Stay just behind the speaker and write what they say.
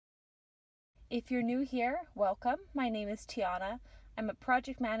If you're new here, welcome. My name is Tiana. I'm a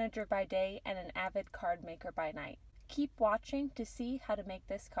project manager by day and an avid card maker by night. Keep watching to see how to make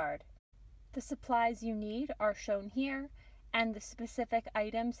this card. The supplies you need are shown here, and the specific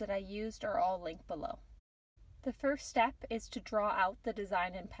items that I used are all linked below. The first step is to draw out the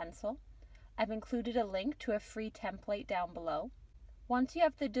design in pencil. I've included a link to a free template down below. Once you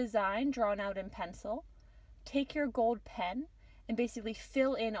have the design drawn out in pencil, take your gold pen and basically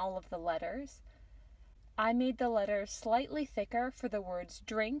fill in all of the letters. I made the letters slightly thicker for the words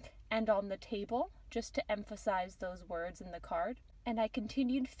drink and on the table, just to emphasize those words in the card. And I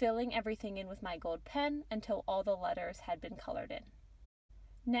continued filling everything in with my gold pen until all the letters had been colored in.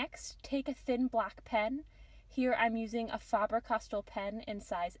 Next, take a thin black pen. Here I'm using a Faber-Castell pen in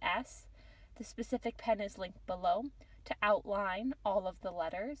size S. The specific pen is linked below to outline all of the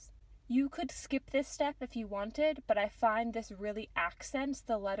letters. You could skip this step if you wanted, but I find this really accents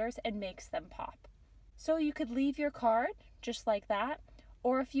the letters and makes them pop. So you could leave your card just like that,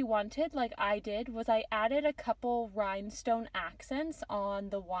 or if you wanted, like I did, I added a couple rhinestone accents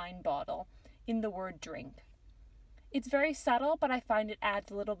on the wine bottle in the word drink. It's very subtle, but I find it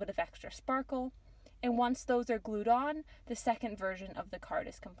adds a little bit of extra sparkle, and once those are glued on, the second version of the card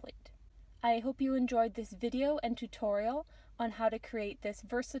is complete. I hope you enjoyed this video and tutorial on how to create this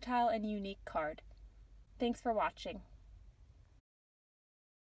versatile and unique card. Thanks for watching.